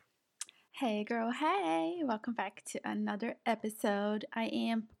Hey girl, hey! Welcome back to another episode. I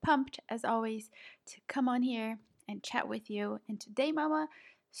am pumped as always to come on here and chat with you. And today, mama,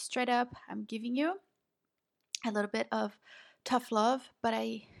 straight up, I'm giving you a little bit of tough love, but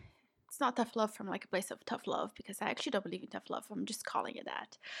it's not tough love from like a place of tough love because I actually don't believe in tough love. I'm just calling it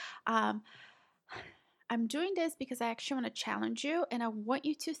that. Um, I'm doing this because I actually want to challenge you and I want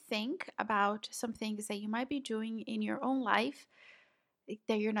you to think about some things that you might be doing in your own life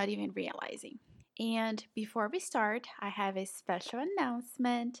that you're not even realizing. And before we start, I have a special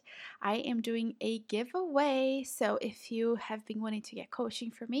announcement. I am doing a giveaway. So if you have been wanting to get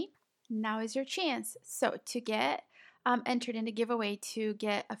coaching from me, now is your chance. So to get entered in the giveaway to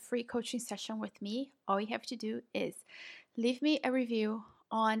get a free coaching session with me, all you have to do is leave me a review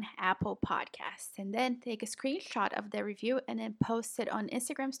on Apple Podcasts and then take a screenshot of the review and then post it on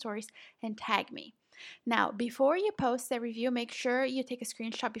Instagram stories and tag me. Now, before you post the review, make sure you take a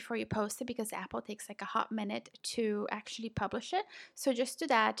screenshot before you post it because Apple takes like a hot minute to actually publish it. So just do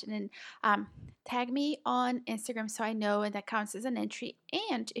that and then tag me on Instagram so I know, and that counts as an entry.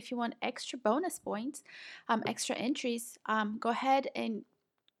 And if you want extra bonus points, extra entries, go ahead and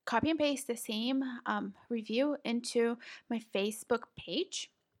copy and paste the same review into my Facebook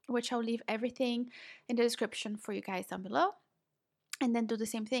page, which I'll leave everything in the description for you guys down below. And then do the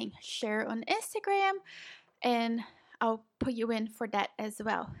same thing, share on Instagram, and I'll put you in for that as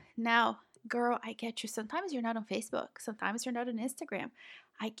well. Now, girl, I get you. Sometimes you're not on Facebook, sometimes you're not on Instagram.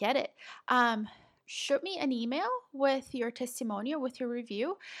 I get it. Shoot me an email with your testimonial, with your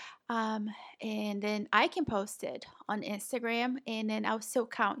review, um, and then I can post it on Instagram, and then I'll still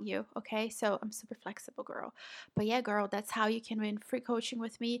count you. Okay, so I'm super flexible, girl. But yeah, girl, that's how you can win free coaching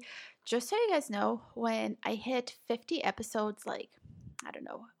with me. Just so you guys know, when I hit 50 episodes, like I don't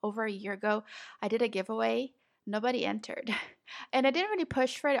know, over a year ago, I did a giveaway. Nobody entered. And I didn't really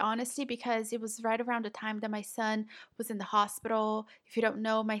push for it, honestly, because it was right around the time that my son was in the hospital. If you don't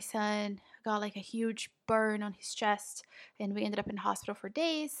know, my son got like a huge burn on his chest, and we ended up in the hospital for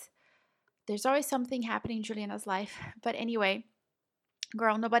days. There's always something happening in Juliana's life. But anyway,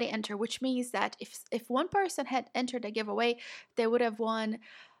 girl, nobody entered, which means that if one person had entered the giveaway, they would have won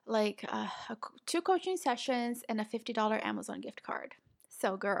like two coaching sessions and a $50 Amazon gift card.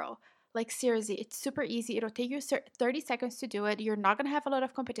 So, girl, like seriously, it's super easy. It'll take you 30 seconds to do it. You're not gonna have a lot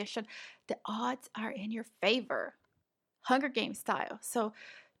of competition. The odds are in your favor, Hunger Games style. So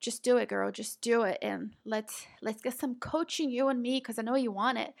just do it, girl. Just do it, and let's get some coaching, you and me, because I know you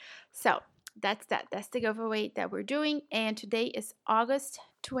want it. So that's that. That's the giveaway that we're doing, and today is August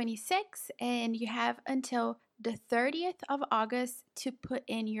 26th, and you have until the 30th of August to put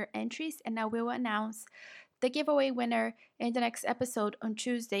in your entries, and I will announce the giveaway winner in the next episode on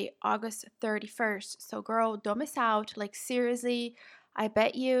Tuesday, August 31st. So, girl, don't miss out. Like, seriously, I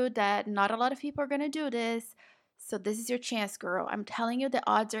bet you that not a lot of people are going to do this. So, this is your chance, girl. I'm telling you, the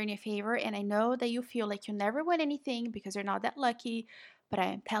odds are in your favor. And I know that you feel like you'll never win anything because you're not that lucky. But I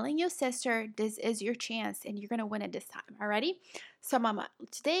am telling you, sister, this is your chance and you're going to win it this time. Alrighty? So, mama,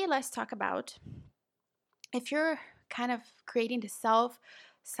 today let's talk about if you're kind of creating the self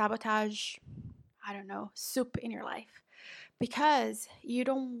sabotage, I don't know, soup in your life because you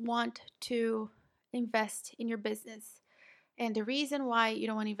don't want to invest in your business. And the reason why you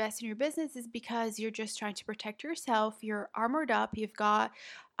don't want to invest in your business is because you're just trying to protect yourself. You're armored up. You've got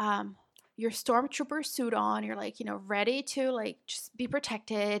your stormtrooper suit on. You're like, ready to like just be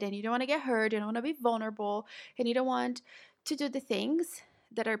protected, and you don't want to get hurt. You don't want to be vulnerable, and you don't want to do the things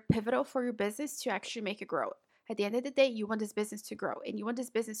that are pivotal for your business to actually make it grow. At the end of the day, you want this business to grow and you want this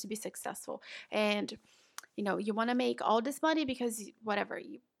business to be successful. And you want to make all this money because whatever,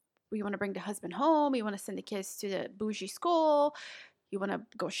 you want to bring the husband home, you want to send the kids to the bougie school, you want to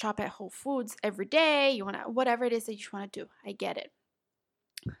go shop at Whole Foods every day, you want to, whatever it is that you want to do. I get it.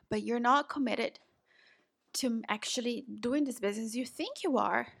 But you're not committed to actually doing this business. You think you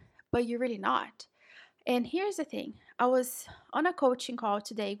are, but you're really not. And here's the thing, I was on a coaching call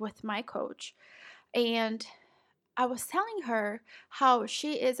today with my coach, and I was telling her how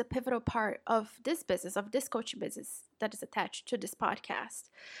she is a pivotal part of this business, of this coaching business that is attached to this podcast,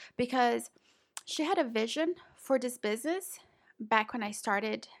 because she had a vision for this business back when I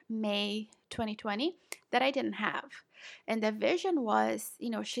started May 2020 that I didn't have. And the vision was,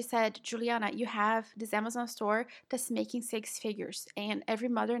 she said, Juliana, you have this Amazon store that's making six figures, and every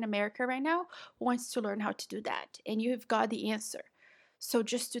mother in America right now wants to learn how to do that. And you've got the answer. So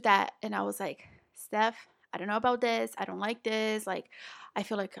just do that. And I was like, Steph, I don't know about this. I don't like this. Like, I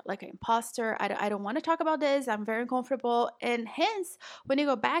feel like an imposter. I don't want to talk about this. I'm very uncomfortable. And hence, when you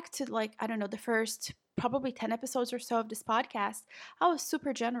go back to like, I don't know, the first probably 10 episodes or so of this podcast, I was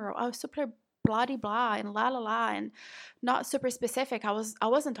super general. I was super blah de blah and la la la and not super specific. I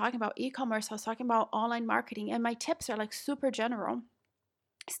wasn't talking about e-commerce. I was talking about online marketing, and my tips are like super general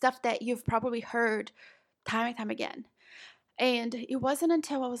stuff that you've probably heard time and time again. And it wasn't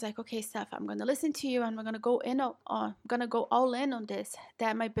until I was like, okay, Steph, I'm going to listen to you and I'm going to I'm going to go all in on this,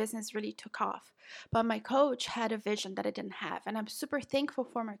 that my business really took off. But my coach had a vision that I didn't have. And I'm super thankful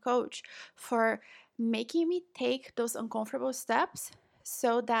for my coach for making me take those uncomfortable steps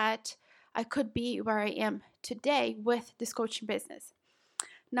so that I could be where I am today with this coaching business.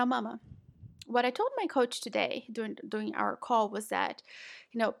 Now, Mama, what I told my coach today during our call was that,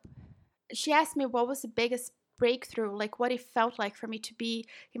 you know, she asked me what was the biggest breakthrough, like what it felt like for me to be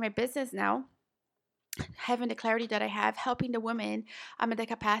in my business now, having the clarity that I have, helping the women, I'm at the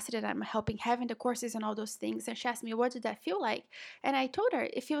capacity that I'm helping, having the courses and all those things. And she asked me, what did that feel like? And I told her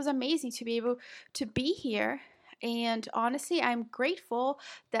it feels amazing to be able to be here. And honestly, I'm grateful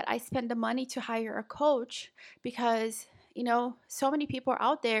that I spent the money to hire a coach because, so many people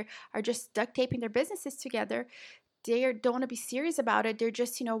out there are just duct taping their businesses together. They don't want to be serious about it. They're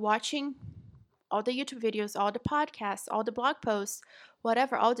just, watching all the YouTube videos, all the podcasts, all the blog posts,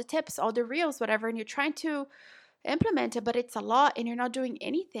 whatever, all the tips, all the reels, whatever, and you're trying to implement it, but it's a lot and you're not doing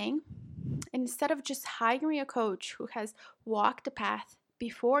anything. And instead of just hiring a coach who has walked the path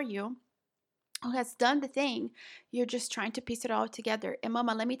before you, who has done the thing, you're just trying to piece it all together. And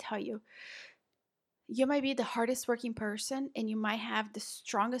Mama, let me tell you, you might be the hardest working person and you might have the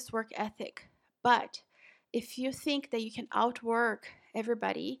strongest work ethic, but if you think that you can outwork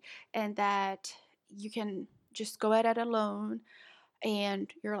everybody and that you can just go at it alone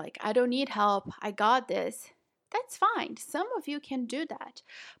and you're like, I don't need help, I got this, that's fine. Some of you can do that.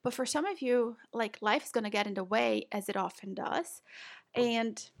 But for some of you, like life is going to get in the way as it often does.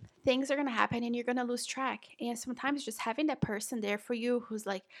 And things are going to happen and you're going to lose track. And sometimes just having that person there for you who's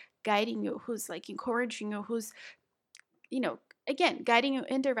like guiding you, who's like encouraging you, who's, again, guiding you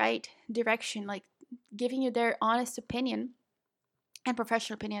in the right direction, like giving you their honest opinion and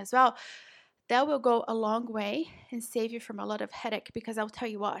professional opinion as well, that will go a long way and save you from a lot of headache. Because I'll tell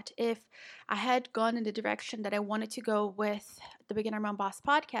you what, if I had gone in the direction that I wanted to go with the Beginner Mom Boss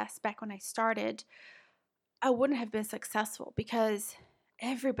podcast back when I started, I wouldn't have been successful because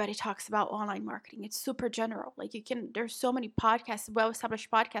everybody talks about online marketing. It's super general. Like there's so many podcasts,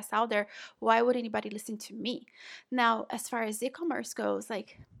 well-established podcasts out there. Why would anybody listen to me? Now, as far as e-commerce goes,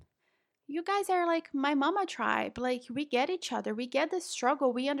 like you guys are like my mama tribe. Like we get each other. We get the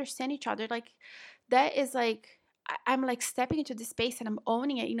struggle. We understand each other. Like that is like, I'm like stepping into this space and I'm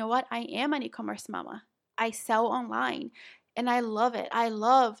owning it. You know what? I am an e-commerce mama. I sell online and I love it. I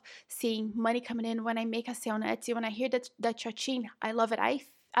love seeing money coming in when I make a sale on Etsy. When I hear that cha-ching, I love it.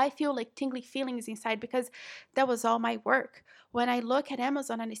 I feel like tingly feelings inside because that was all my work. When I look at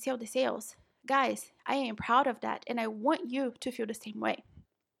Amazon and I see all the sales, guys, I am proud of that. And I want you to feel the same way.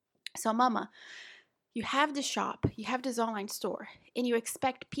 So, Mama, you have this shop, you have this online store, and you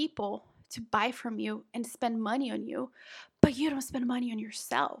expect people to buy from you and spend money on you, but you don't spend money on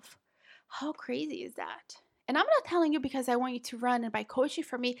yourself. How crazy is that? And I'm not telling you because I want you to run and buy coaching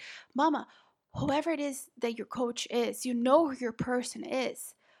from me. Mama, whoever it is that your coach is, you know who your person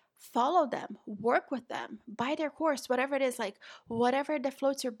is. Follow them, work with them, buy their course, whatever it is, like whatever that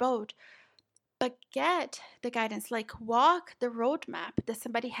floats your boat. But get the guidance, like walk the roadmap that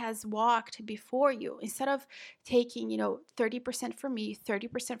somebody has walked before you instead of taking, 30% from me,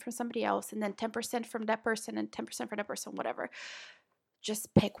 30% from somebody else, and then 10% from that person and 10% from that person, whatever.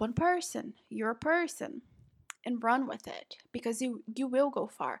 Just pick one person, your person, and run with it because you will go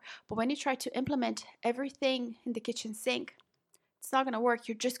far. But when you try to implement everything in the kitchen sink, it's not going to work.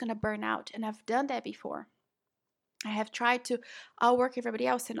 You're just going to burn out. And I've done that before. I have tried to outwork everybody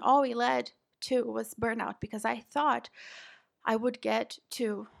else, and all it led to was burnout because I thought I would get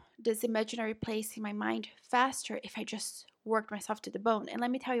to this imaginary place in my mind faster if I just worked myself to the bone. And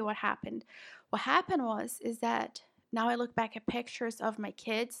let me tell you what happened. What happened is that now I look back at pictures of my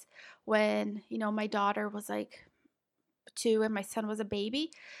kids when, my daughter was like 2 and my son was a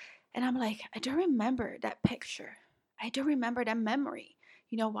baby. And I'm like, I don't remember that picture. I don't remember that memory.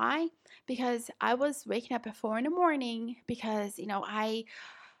 You know why? Because I was waking up at 4 in the morning because,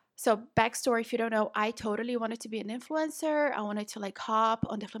 so backstory, if you don't know, I totally wanted to be an influencer. I wanted to like hop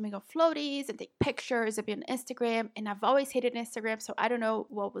on the flamingo floaties and take pictures and be on Instagram. And I've always hated Instagram, so I don't know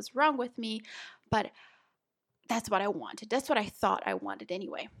what was wrong with me, but that's what I wanted. That's what I thought I wanted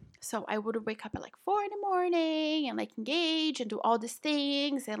anyway. So I would wake up at like 4 in the morning and like engage and do all these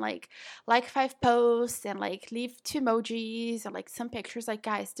things and like 5 posts and like leave 2 emojis and like some pictures. Like,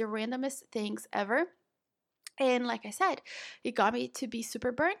 guys, the randomest things ever. And like I said, it got me to be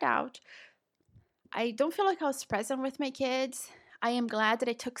super burnt out. I don't feel like I was present with my kids. I am glad that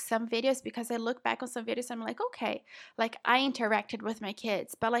I took some videos because I look back on some videos and I'm like, okay, like I interacted with my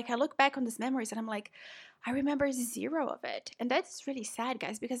kids. But like I look back on these memories and I'm like, I remember zero of it. And that's really sad,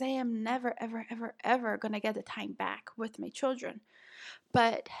 guys, because I am never, ever, ever, ever going to get the time back with my children.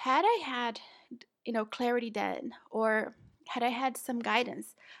 But had I had, clarity then, or had I had some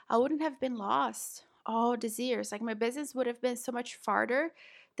guidance, I wouldn't have been lost all these years. Like my business would have been so much farther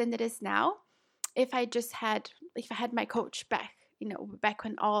than it is now if I had my coach back, back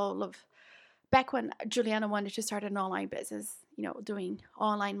when Juliana wanted to start an online business, doing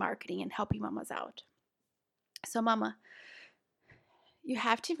online marketing and helping mamas out. So mama, you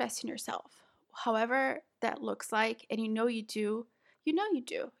have to invest in yourself. However that looks like, and you do.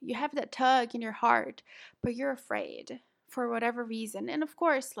 You have that tug in your heart, but you're afraid for whatever reason. And of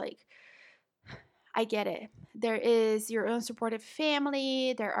course, like I get it. There is your own supportive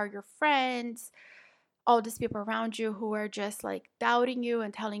family, there are your friends, all these people around you who are just like doubting you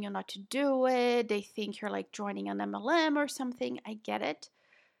and telling you not to do it. They think you're like joining an MLM or something. I get it.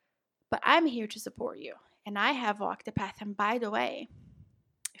 But I'm here to support you. And I have walked the path. And by the way,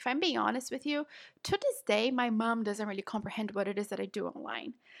 if I'm being honest with you, to this day, my mom doesn't really comprehend what it is that I do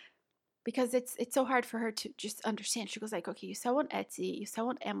online because it's so hard for her to just understand. She goes like, okay, you sell on Etsy, you sell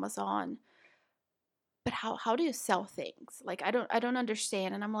on Amazon, but how do you sell things? Like I don't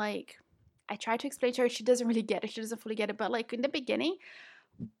understand. And I'm like, I try to explain to her, she doesn't really get it. She doesn't fully get it. But like in the beginning,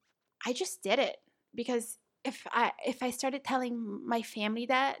 I just did it because if I started telling my family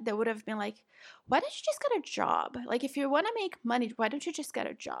that, they would have been like, why don't you just get a job? Like if you want to make money, why don't you just get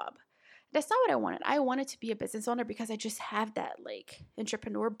a job? That's not what I wanted. I wanted to be a business owner because I just have that like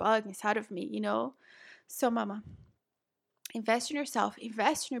entrepreneur bug inside of me. So mama, invest in yourself,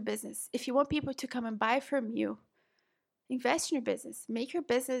 invest in your business. If you want people to come and buy from you, invest in your business. Make your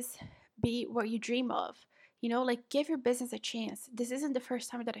business be what you dream of. Like give your business a chance. This isn't the first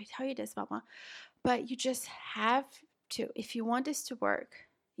time that I tell you this, mama, but you just have to. If you want this to work,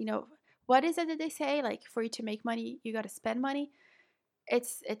 you know, what is it that they say? Like for you to make money, you got to spend money.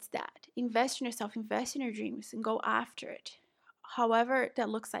 It's that. Invest in yourself, invest in your dreams and go after it. However that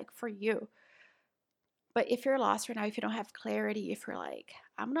looks like for you. But if you're lost right now, if you don't have clarity, if you're like,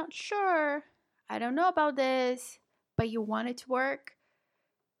 I'm not sure, I don't know about this, but you want it to work,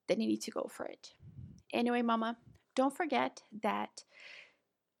 then you need to go for it. Anyway, mama, don't forget that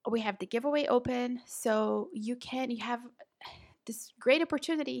we have the giveaway open. So you have this great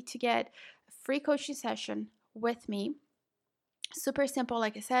opportunity to get a free coaching session with me. Super simple,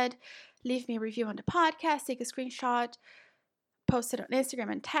 like I said. Leave me a review on the podcast, take a screenshot, post it on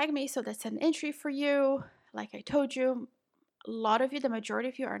Instagram and tag me. So that's an entry for you. Like I told you, a lot of you, the majority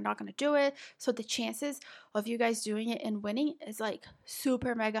of you are not going to do it. So the chances of you guys doing it and winning is like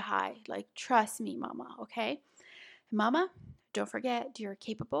super mega high. Like trust me, mama, okay? Mama, don't forget you're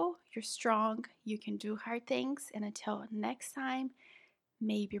capable, you're strong, you can do hard things. And until next time,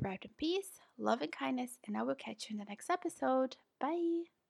 may you be wrapped in peace, love, and kindness. And I will catch you in the next episode. Bye.